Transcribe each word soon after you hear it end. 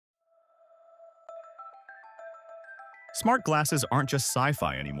Smart glasses aren't just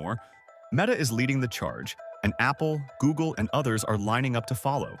sci-fi anymore. Meta is leading the charge, and Apple, Google, and others are lining up to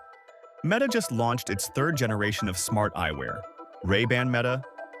follow. Meta just launched its third generation of smart eyewear, Ray-Ban Meta,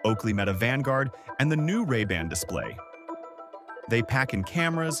 Oakley Meta Vanguard, and the new Ray-Ban display. They pack in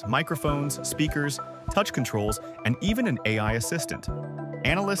cameras, microphones, speakers, touch controls, and even an AI assistant.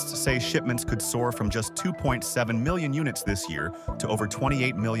 Analysts say shipments could soar from just 2.7 million units this year to over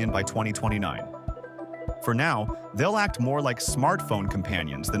 28 million by 2029. For now, they'll act more like smartphone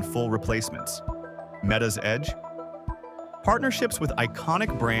companions than full replacements. Meta's edge? Partnerships with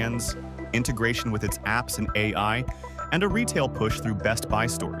iconic brands, integration with its apps and AI, and a retail push through Best Buy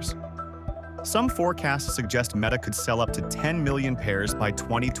stores. Some forecasts suggest Meta could sell up to 10 million pairs by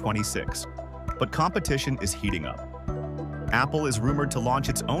 2026, but competition is heating up. Apple is rumored to launch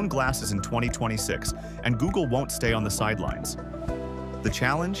its own glasses in 2026, and Google won't stay on the sidelines. The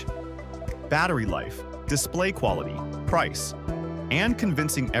challenge? Battery life, display quality, price, and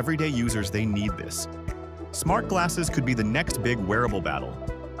convincing everyday users they need this. Smart glasses could be the next big wearable battle.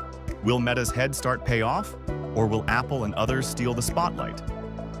 Will Meta's head start pay off, or will Apple and others steal the spotlight?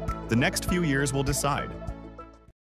 The next few years will decide.